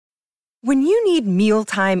When you need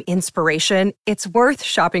mealtime inspiration, it's worth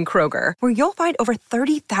shopping Kroger, where you'll find over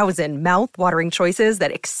 30,000 mouth-watering choices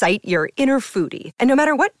that excite your inner foodie. And no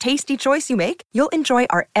matter what tasty choice you make, you'll enjoy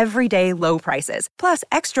our everyday low prices, plus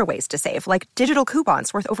extra ways to save, like digital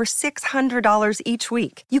coupons worth over $600 each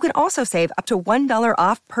week. You can also save up to $1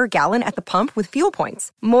 off per gallon at the pump with fuel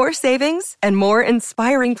points. More savings and more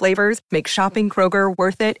inspiring flavors make shopping Kroger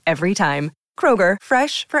worth it every time. Kroger,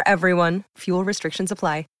 fresh for everyone. Fuel restrictions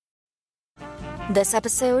apply. This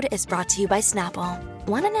episode is brought to you by Snapple.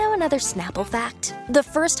 Want to know another Snapple fact? The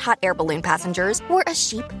first hot air balloon passengers were a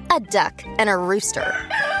sheep, a duck, and a rooster.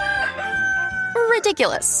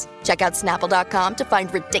 Ridiculous. Check out Snapple.com to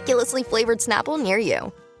find ridiculously flavored Snapple near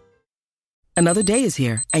you. Another day is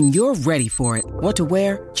here, and you're ready for it. What to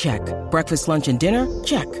wear? Check. Breakfast, lunch, and dinner?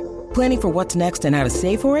 Check. Planning for what's next and how to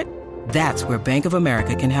save for it? That's where Bank of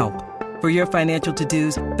America can help. For your financial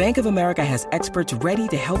to-dos, Bank of America has experts ready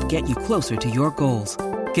to help get you closer to your goals.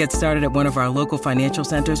 Get started at one of our local financial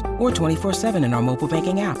centers or 24/7 in our mobile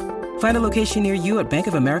banking app. Find a location near you at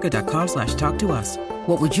bankofamerica.com/talktous.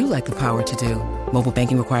 What would you like the power to do? Mobile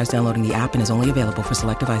banking requires downloading the app and is only available for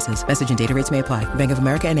select devices. Message and data rates may apply. Bank of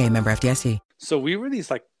America N.A., member FDIC. So we were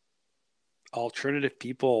these like alternative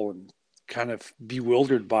people and kind of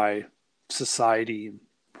bewildered by society,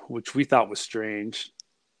 which we thought was strange.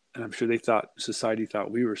 And I'm sure society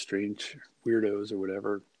thought we were strange weirdos or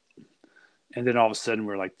whatever. And then all of a sudden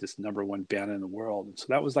we're like this number one band in the world. And so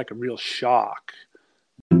that was like a real shock.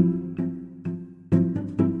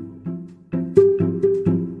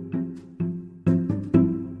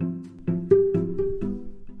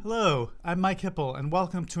 Hello, I'm Mike Hipple, and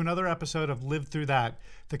welcome to another episode of Live Through That,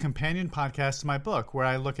 the companion podcast to my book, where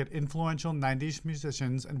I look at influential 90s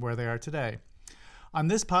musicians and where they are today. On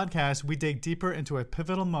this podcast, we dig deeper into a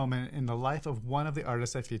pivotal moment in the life of one of the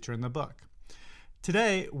artists I feature in the book.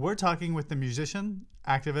 Today, we're talking with the musician,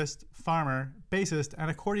 activist, farmer, bassist, and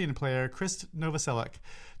accordion player Krist Novoselic,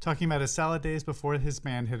 talking about his salad days before his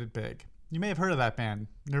band hit it big. You may have heard of that band,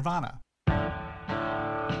 Nirvana.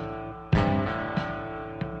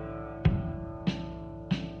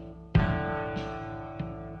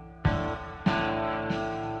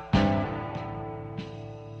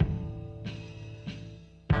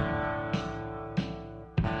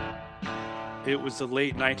 It was the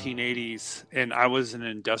late 1980s, and I was an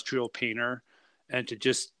industrial painter. And to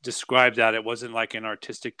just describe that, it wasn't like an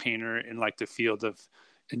artistic painter in like the field of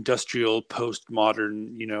industrial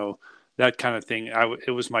postmodern, that kind of thing.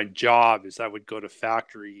 It was my job is I would go to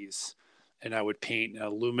factories and I would paint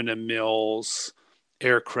aluminum mills,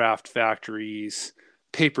 aircraft factories,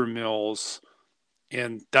 paper mills.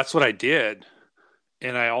 And that's what I did.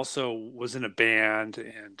 And I also was in a band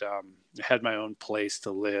and had my own place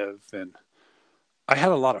to live. And I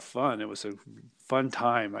had a lot of fun. It was a fun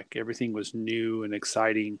time. Like everything was new and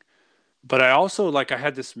exciting. But I also I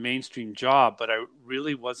had this mainstream job, but I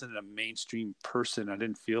really wasn't a mainstream person. I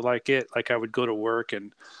didn't feel like it. Like I would go to work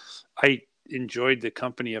and I enjoyed the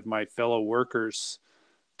company of my fellow workers,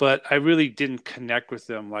 but I really didn't connect with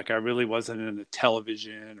them. Like I really wasn't into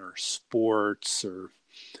television or sports or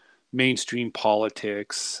mainstream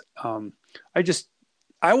politics.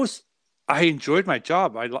 I enjoyed my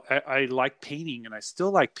job. I like painting, and I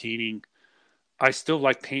still like painting. I still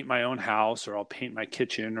like paint my own house, or I'll paint my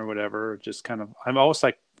kitchen or whatever. Just kind of, I'm always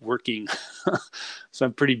like working. So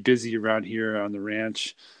I'm pretty busy around here on the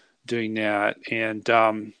ranch doing that. And,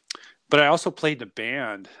 but I also played in a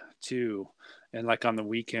band too. And like on the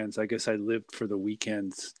weekends, I guess I lived for the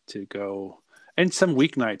weekends to go, and some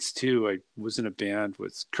weeknights too. I was in a band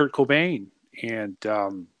with Kurt Cobain, and,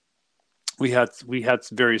 we had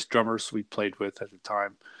various drummers we played with at the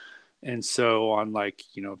time. And so on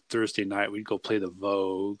Thursday night, we'd go play the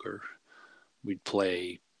Vogue, or we'd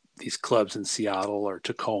play these clubs in Seattle or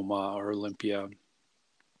Tacoma or Olympia.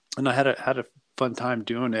 And I had a fun time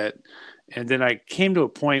doing it. And then I came to a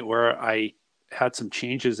point where I had some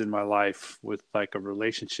changes in my life with like a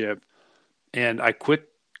relationship, and I quit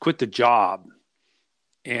the job,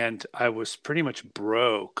 and I was pretty much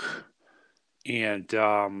broke. And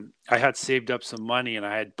I had saved up some money, and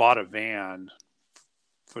I had bought a van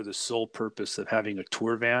for the sole purpose of having a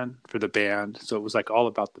tour van for the band. So it was like all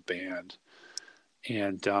about the band.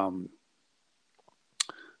 And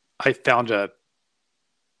I found a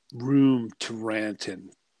room to rent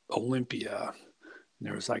in Olympia. And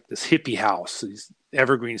there was like this hippie house, these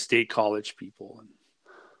Evergreen State College people. And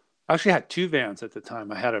I actually had two vans at the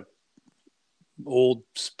time. I had a old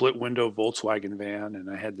split window Volkswagen van, and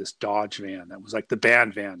I had this Dodge van that was like the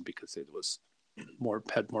band van because it was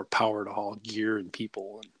had more power to haul gear and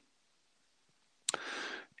people.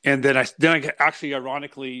 And then I actually,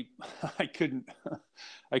 ironically, I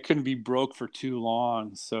couldn't be broke for too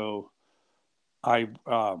long. So I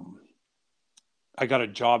got a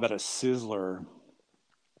job at a Sizzler,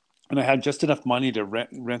 and I had just enough money to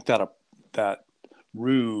rent that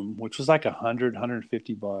room, which was like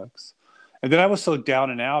 $150. And then I was so down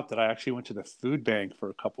and out that I actually went to the food bank for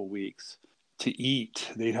a couple weeks to eat.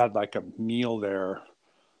 They had like a meal there,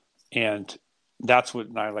 and that's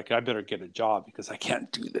when I better get a job because I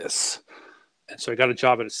can't do this. And so I got a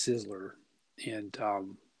job at a Sizzler, and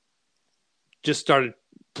just started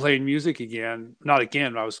playing music again. Not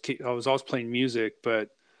again. I was always playing music, but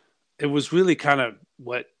it was really kind of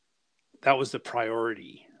that was the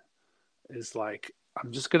priority. Is like,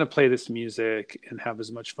 I'm just going to play this music and have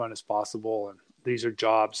as much fun as possible. And these are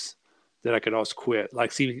jobs that I could always quit.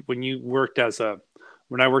 Like, see, when I worked as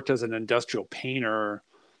an industrial painter,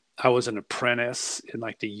 I was an apprentice in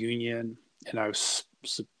like the union, and I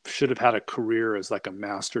should have had a career as like a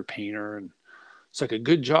master painter, and it's like a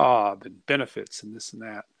good job and benefits and this and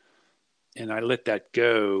that. And I let that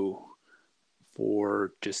go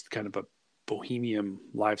for just kind of a bohemian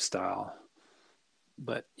lifestyle.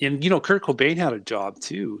 But, and Kurt Cobain had a job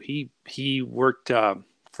too. He worked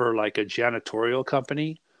for like a janitorial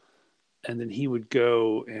company, and then he would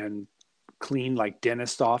go and clean like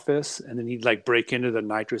dentist office, and then he'd like break into the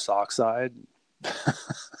nitrous oxide.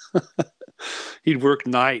 He'd work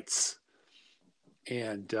nights,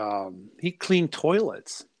 and he cleaned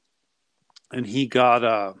toilets, and he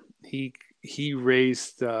got he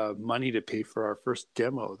raised money to pay for our first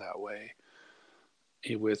demo that way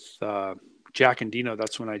with Jack Endino.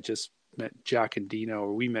 That's when I just met Jack Endino,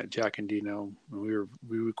 or we met Jack Endino, and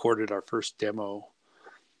we recorded our first demo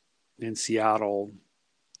in Seattle,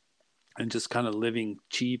 and just kind of living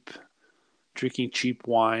cheap, drinking cheap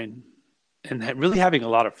wine, and really having a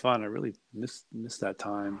lot of fun. I really miss that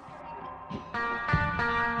time.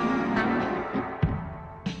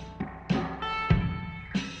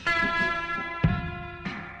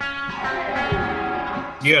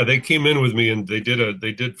 Yeah, they came in with me, and they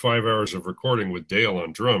did 5 hours of recording with Dale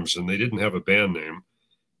on drums, and they didn't have a band name.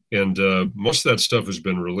 And most of that stuff has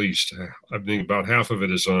been released. I think about half of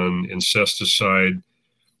it is on Incesticide.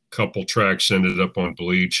 Couple tracks ended up on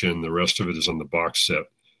Bleach, and the rest of it is on the box set.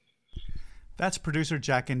 That's producer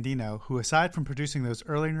Jack Endino, who, aside from producing those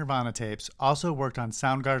early Nirvana tapes, also worked on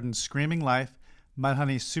Soundgarden's Screaming Life,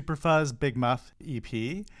 Mudhoney's Superfuzz Big Muff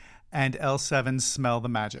EP, and L7's Smell the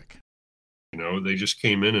Magic. They just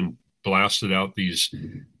came in and blasted out these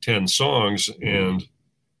 10 songs, and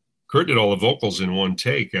Kurt did all the vocals in one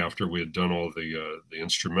take after we had done all the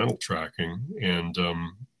instrumental tracking. And,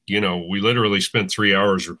 we literally spent 3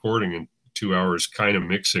 hours recording and 2 hours kind of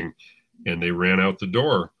mixing, and they ran out the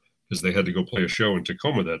door because they had to go play a show in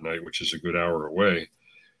Tacoma that night, which is a good hour away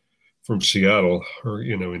from Seattle, or,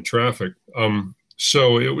 in traffic.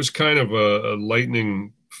 So it was kind of a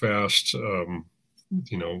lightning fast,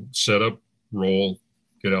 set up, roll,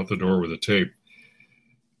 get out the door with a tape.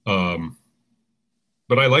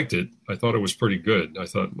 But I liked it. I thought it was pretty good. I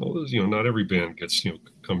thought, well, not every band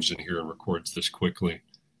comes in here and records this quickly,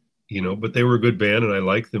 but they were a good band, and I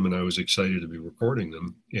liked them, and I was excited to be recording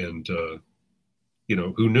them. And,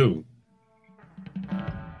 who knew?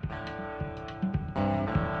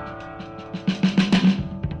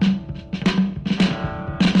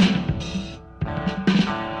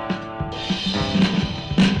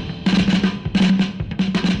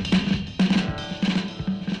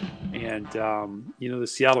 The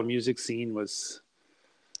Seattle music scene was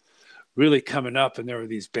really coming up, and there were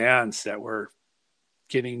these bands that were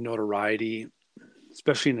getting notoriety,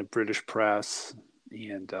 especially in the British press.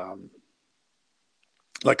 And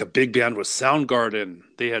like a big band was Soundgarden.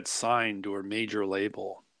 They had signed to a major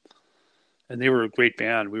label, and they were a great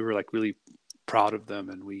band. We were like really proud of them,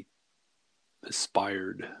 and we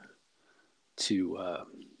aspired to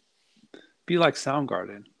be like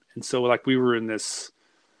Soundgarden. And so like we were in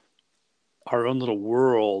our own little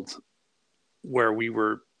world where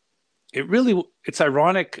it's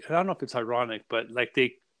ironic. I don't know if it's ironic, but like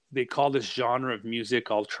they call this genre of music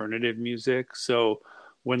alternative music. So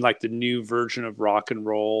when like the new version of rock and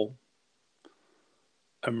roll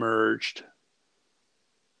emerged,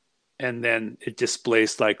 and then it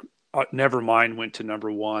displaced, like Nevermind went to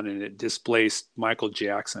number one, and it displaced Michael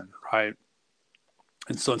Jackson, right?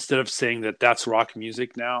 And so instead of saying that that's rock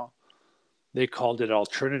music now, they called it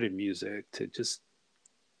alternative music to just,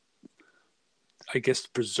 I guess,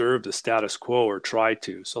 preserve the status quo, or try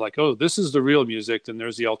to. So like, oh, this is the real music, then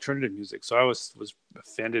there's the alternative music. So I was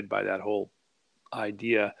offended by that whole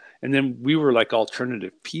idea. And then we were like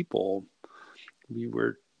alternative people. We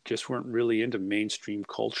were just weren't really into mainstream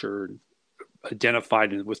culture,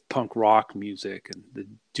 identified with punk rock music and the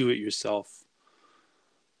do-it-yourself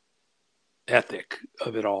ethic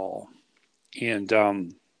of it all.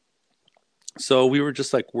 And so we were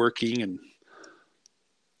just like working and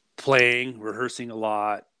playing, rehearsing a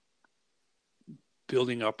lot,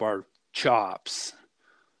 building up our chops,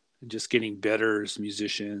 and just getting better as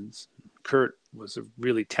musicians. Kurt was a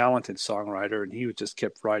really talented songwriter, and he just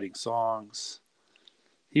kept writing songs.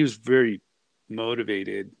 He was very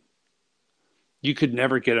motivated. You could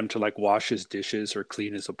never get him to like wash his dishes or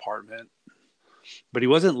clean his apartment, but he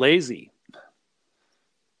wasn't lazy.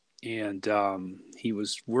 And he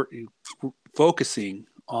was focusing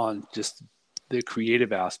on just the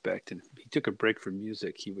creative aspect. And he took a break from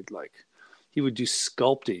music. He would do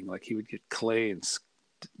sculpting, like he would get clay and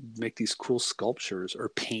make these cool sculptures, or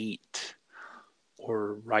paint,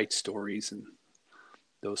 or write stories and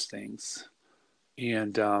those things.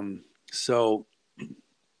 And so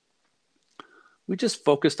we just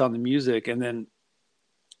focused on the music, and then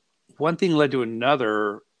one thing led to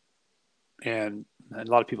another, and a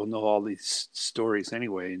lot of people know all these stories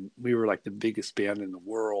anyway. And we were like the biggest band in the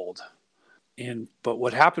world. But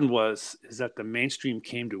what happened is that the mainstream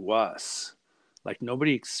came to us. Like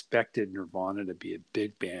nobody expected Nirvana to be a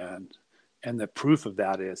big band. And the proof of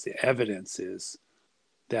that is, the evidence is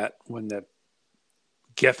that when the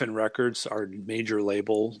Geffen Records, our major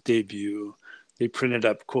label, debut, they printed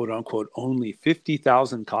up, quote unquote, only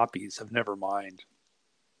 50,000 copies of Nevermind,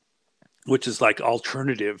 which is like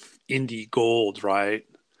alternative indie gold, right?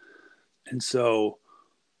 And so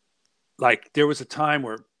like there was a time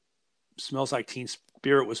where Smells Like Teen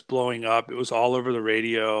Spirit was blowing up. It was all over the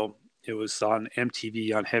radio. It was on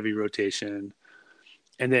MTV on heavy rotation.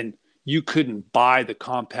 And then you couldn't buy the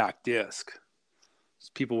compact disc.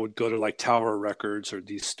 People would go to like Tower Records or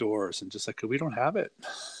these stores and just like, we don't have it.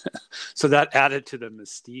 So that added to the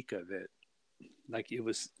mystique of it. Like it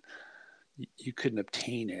was, you couldn't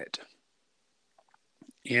obtain it.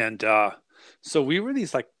 And so we were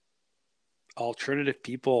these like alternative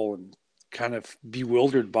people and kind of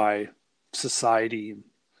bewildered by society,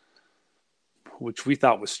 which we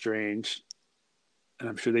thought was strange. And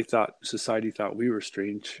I'm sure society thought we were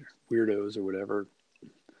strange weirdos or whatever.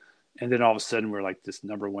 And then all of a sudden we're like this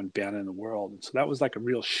number one band in the world. And so that was like a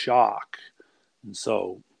real shock. And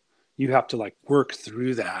so you have to like work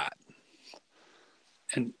through that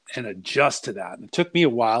and adjust to that. And it took me a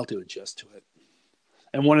while to adjust to it.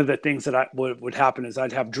 And one of the things that would happen is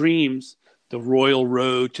I'd have dreams. The royal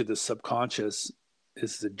road to the subconscious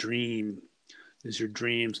is the dream, is your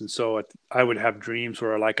dreams. And so I would have dreams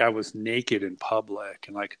where like I was naked in public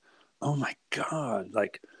and like, oh my God,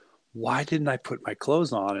 like, why didn't I put my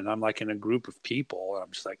clothes on? And I'm like in a group of people and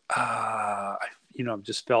I'm just like, I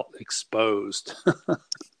just felt exposed.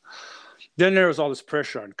 Then there was all this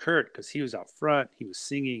pressure on Kurt because he was out front, he was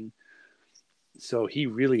singing. So he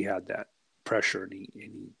really had that pressure,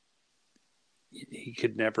 and he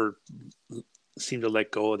could never seem to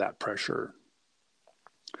let go of that pressure.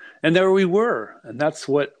 And there we were. And that's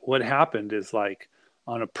what happened is like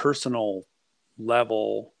on a personal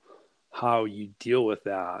level, how you deal with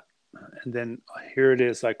that. And then here it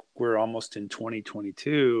is, like we're almost in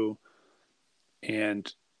 2022.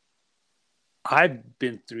 And I've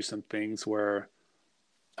been through some things where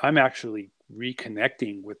I'm actually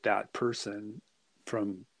reconnecting with that person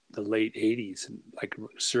from the late 80s and like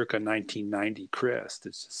circa 1990 Chris.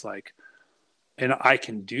 It's just like, and I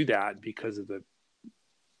can do that because of the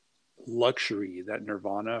luxury that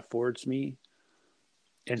Nirvana affords me.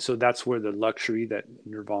 And so that's where the luxury that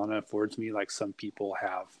Nirvana affords me, like some people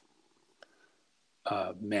have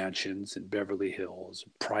mansions in Beverly Hills,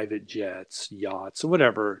 private jets, yachts, or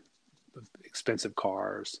whatever, expensive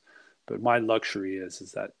cars. But my luxury is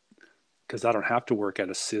that because I don't have to work at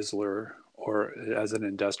a Sizzler or as an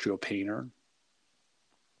industrial painter,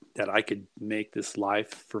 that I could make this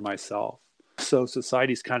life for myself. So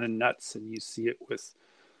society's kind of nuts, and you see it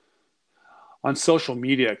on social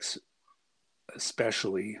media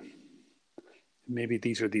especially. Maybe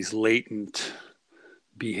these are these latent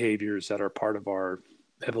behaviors that are part of our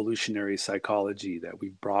evolutionary psychology that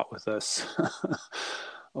we've brought with us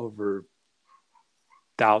over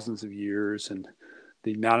thousands of years, and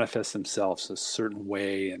they manifest themselves a certain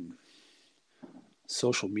way in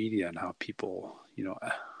social media and how people,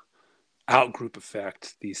 out-group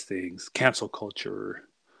effect these things, cancel culture.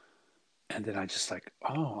 And then I just like,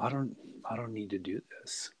 I don't need to do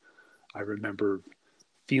this. I remember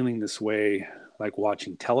feeling this way, like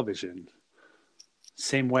watching television,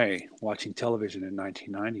 same way watching television in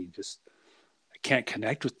 1990, just, I can't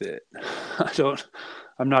connect with it.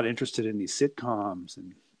 I'm not interested in these sitcoms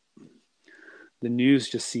and the news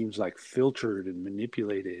just seems like filtered and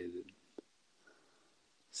manipulated.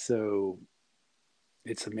 So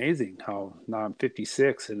it's amazing how now I'm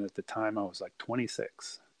 56, and at the time I was like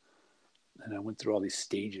 26. And I went through all these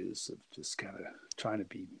stages of just kind of trying to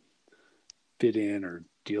be fit in or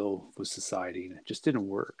deal with society, and it just didn't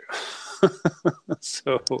work.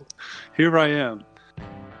 So here I am.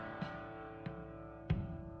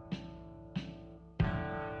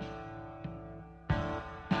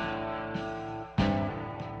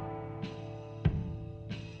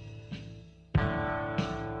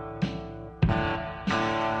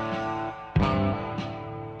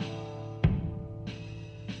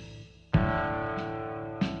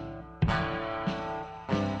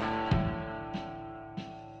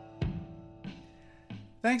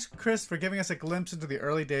 Thanks, Chris, for giving us a glimpse into the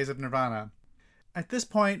early days of Nirvana. At this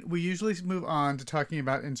point, we usually move on to talking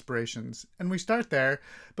about inspirations, and we start there,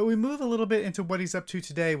 but we move a little bit into what he's up to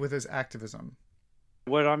today with his activism.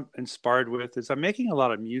 What I'm inspired with is I'm making a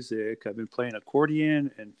lot of music. I've been playing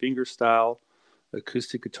accordion and fingerstyle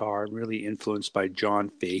acoustic guitar. I'm really influenced by John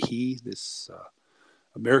Fahey, this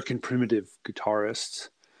American primitive guitarist,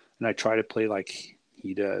 and I try to play like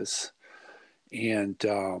he does. And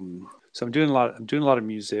so I'm doing a lot of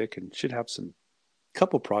music, and should have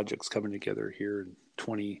couple projects coming together here in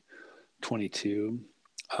 2022.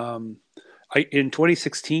 In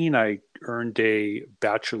 2016, I earned a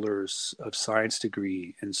Bachelor's of Science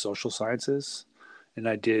degree in social sciences, and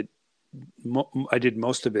I did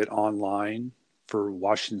most of it online for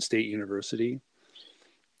Washington State University,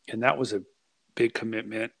 and that was a big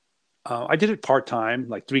commitment. I did it part-time,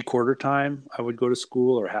 like 3/4 time. I would go to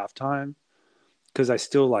school, or half-time, because I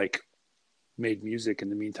still made music in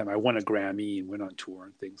the meantime. I won a Grammy and went on tour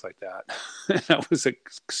and things like that. I was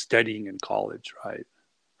studying in college, right?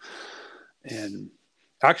 And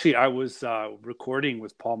actually, I was recording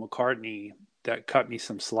with Paul McCartney. That cut me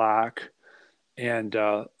some slack. And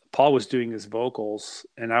Paul was doing his vocals,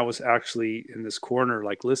 and I was actually in this corner,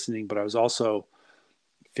 listening, but I was also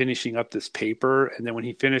finishing up this paper. And then when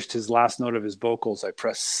he finished his last note of his vocals, I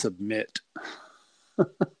pressed submit.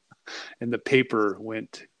 And the paper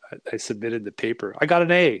went... I submitted the paper. I got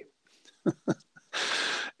an A.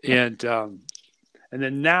 And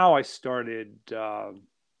then now I started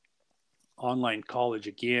online college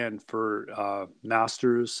again for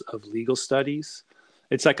Masters of Legal Studies.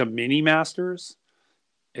 It's like a mini master's.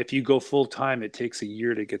 If you go full time, it takes a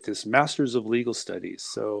year to get this Masters of Legal Studies.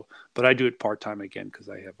 So, but I do it part time again because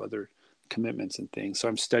I have other commitments and things. So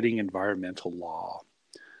I'm studying environmental law,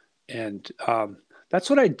 and that's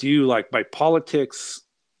what I do. My politics.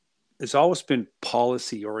 It's always been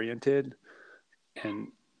policy oriented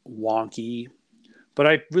and wonky, but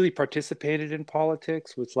I really participated in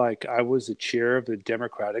politics with I was a chair of the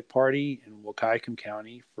Democratic Party in Wahkiakum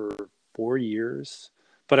County for 4 years,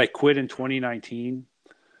 but I quit in 2019,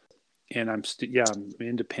 and I'm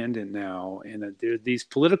independent now. And these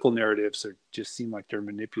political narratives just seem like they're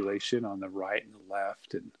manipulation on the right and the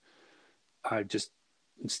left. And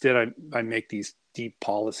instead I make these deep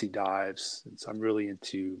policy dives. And so I'm really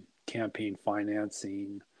into campaign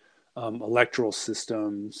financing, electoral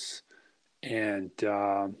systems, and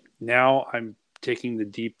now I'm taking the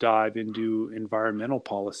deep dive into environmental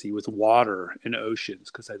policy with water and oceans,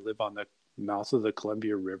 because I live on the mouth of the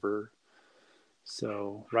Columbia River.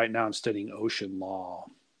 So right now I'm studying ocean law.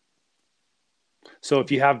 So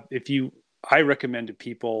I recommend to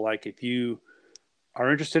people, if you are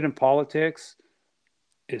interested in politics,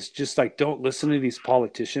 it's just don't listen to these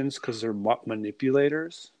politicians because they're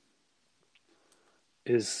manipulators.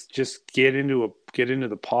 Is just get into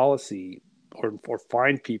the policy, or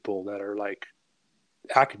find people that are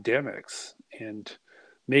academics and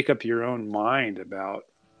make up your own mind about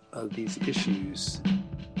these issues.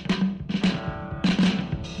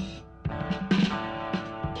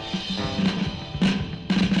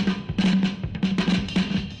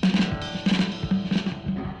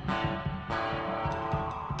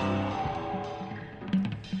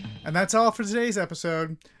 And that's all for today's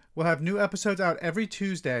episode. We'll have new episodes out every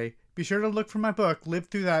Tuesday. Be sure to look for my book, Live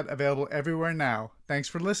Through That, available everywhere now. Thanks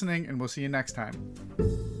for listening, and we'll see you next time.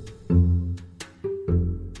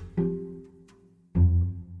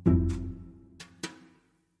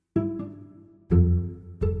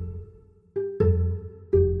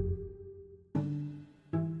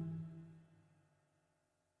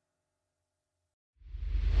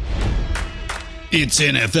 It's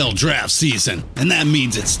NFL draft season, and that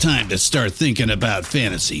means it's time to start thinking about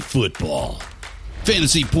fantasy football.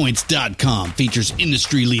 FantasyPoints.com features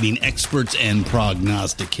industry-leading experts and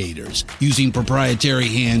prognosticators using proprietary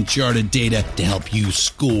hand-charted data to help you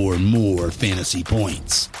score more fantasy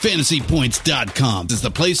points. FantasyPoints.com is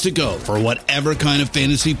the place to go for whatever kind of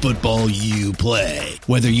fantasy football you play.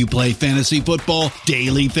 Whether you play fantasy football,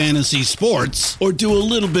 daily fantasy sports, or do a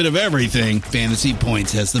little bit of everything, Fantasy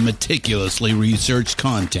Points has the meticulously researched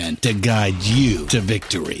content to guide you to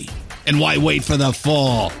victory. And why wait for the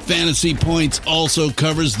fall? Fantasy Points also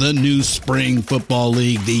covers the new spring football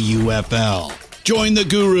league, the UFL. Join the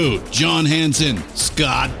guru, John Hansen,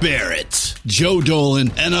 Scott Barrett, Joe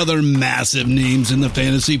Dolan, and other massive names in the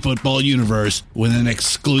fantasy football universe with an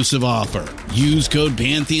exclusive offer. Use code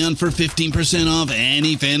Pantheon for 15% off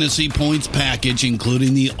any Fantasy Points package,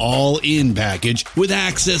 including the all-in package, with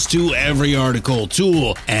access to every article,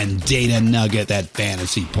 tool, and data nugget that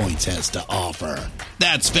Fantasy Points has to offer.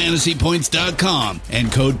 That's FantasyPoints.com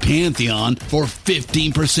and code Pantheon for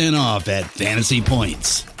 15% off at Fantasy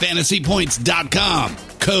Points. FantasyPoints.com,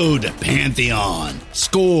 code Pantheon.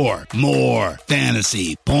 Score more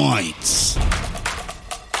fantasy points.